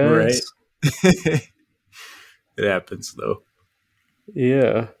 Come on, guys. right. It happens though.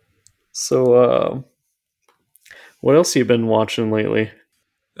 Yeah. So, what else you been watching lately?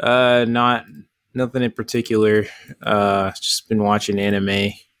 Not nothing in particular. Just been watching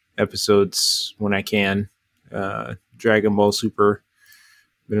anime episodes when I can. Dragon Ball Super.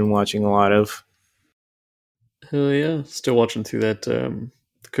 Been watching a lot of. Hell yeah. Still watching through that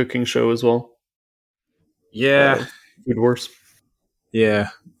cooking show as well. Yeah, Food Wars. yeah,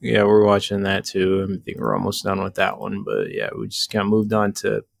 yeah. We're watching that too. I think we're almost done with that one, but yeah, we just kind of moved on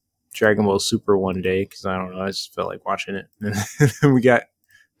to Dragon Ball Super one day because I don't know. I just felt like watching it, and we got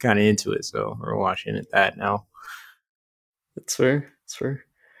kind of into it, so we're watching it that now. That's fair. That's fair.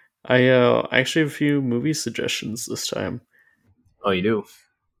 I actually have a few movie suggestions this time. Oh, you do?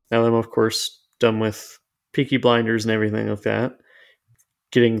 Now that I'm, of course, done with Peaky Blinders and everything like that,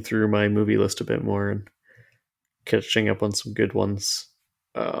 getting through my movie list a bit more and catching up on some good ones.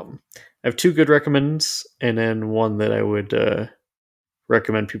 I have two good recommends, and then one that I would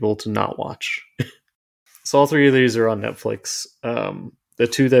recommend people to not watch. So all three of these are on Netflix. The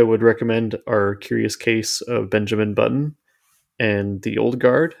two that I would recommend are Curious Case of Benjamin Button and The Old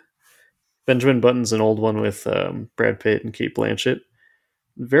Guard. Benjamin Button's an old one with Brad Pitt and Kate Blanchett.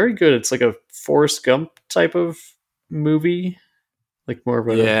 Very good. It's like a Forrest Gump type of movie, like more of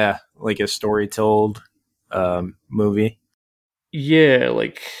a Yeah, like a story told movie. yeah,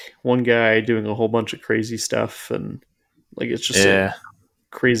 like one guy doing a whole bunch of crazy stuff, and like it's just a Yeah,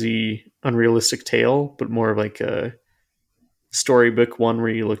 crazy, unrealistic tale, but more of like a storybook one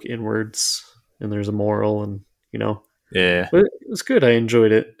where you look inwards and there's a moral, and you know, yeah, but it was good. I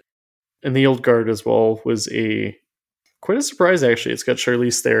enjoyed it, and The Old Guard as well was a quite a surprise actually. It's got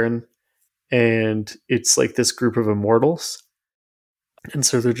Charlize Theron, and it's like this group of immortals, and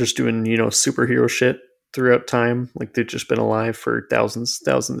so they're just doing superhero shit throughout time. Like they've just been alive for thousands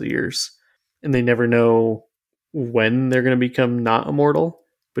of years, and they never know when they're going to become not immortal.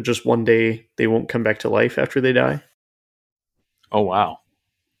 But just one day they won't come back to life after they die. Oh wow.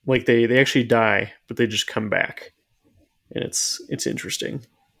 Like they actually die, but they just come back, and it's interesting.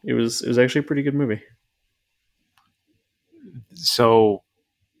 It was actually a pretty good movie. So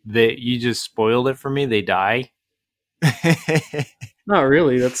they you just spoiled it for me. They die. Not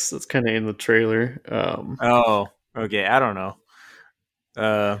really. That's kind of in the trailer. Oh, okay. I don't know.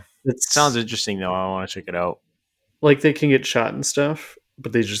 Uh, Sounds It's interesting though. I want to check it out. like they can get shot and stuff,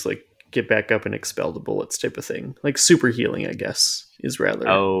 but they just like get back up and expel the bullets type of thing. Like super healing, I guess, is rather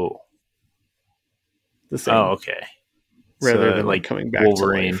Oh, the oh, thing, okay. rather So than like like coming back to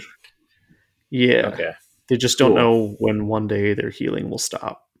Wolverine. life. Yeah, Okay, they just don't cool. know when one day their healing will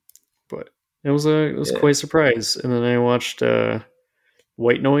stop. But it was Yeah. quite a surprise. And then I watched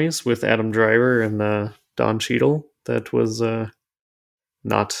White Noise with Adam Driver and Don Cheadle. That was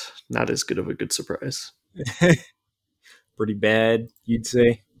not as good of a good surprise. Pretty bad, you'd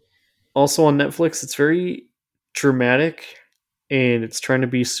say. Also on Netflix, it's very dramatic and it's trying to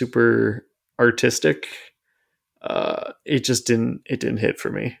be super artistic. It didn't hit for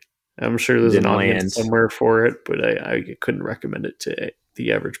me. I'm sure there's an Didn't audience land. somewhere for it, but I couldn't recommend it to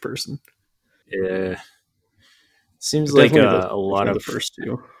the average person. Yeah. Seems But like a lot definitely the of first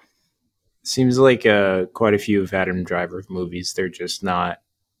two. seems like quite a few of Adam Driver movies. They're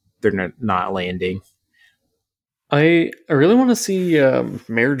not landing. I really want to see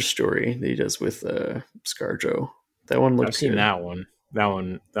Marriage Story that he does with ScarJo. That one I've looked seen good. that one. That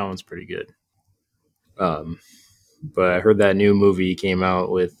one's pretty good. Um, but I heard that new movie came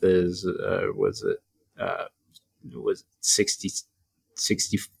out with uh, was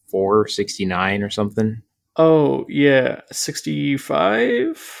 64, 69 or something. Oh yeah,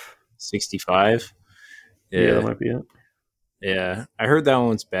 65. 65. Yeah, that Yeah, might be it. yeah. I heard that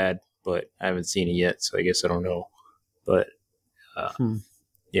one's bad, but I haven't seen it yet, so I guess I don't know. But uh, Hmm.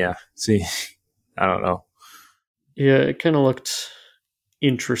 yeah, see, I don't know. Yeah, it kind of looked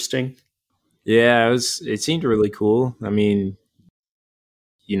interesting. Yeah, it was. It seemed really cool. I mean,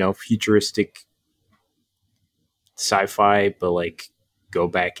 futuristic sci-fi, but like go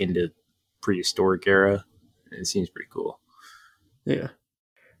back into prehistoric era. It seems pretty cool. Yeah,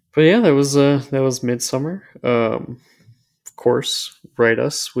 but yeah, that was Midsummer. Of course, write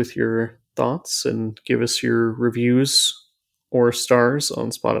us with your thoughts and give us your reviews or stars on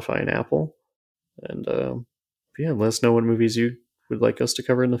Spotify and Apple. And yeah, let us know what movies you would like us to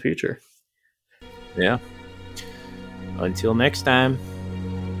cover in the future. Yeah. Until next time.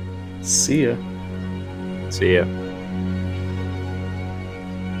 See ya. See ya.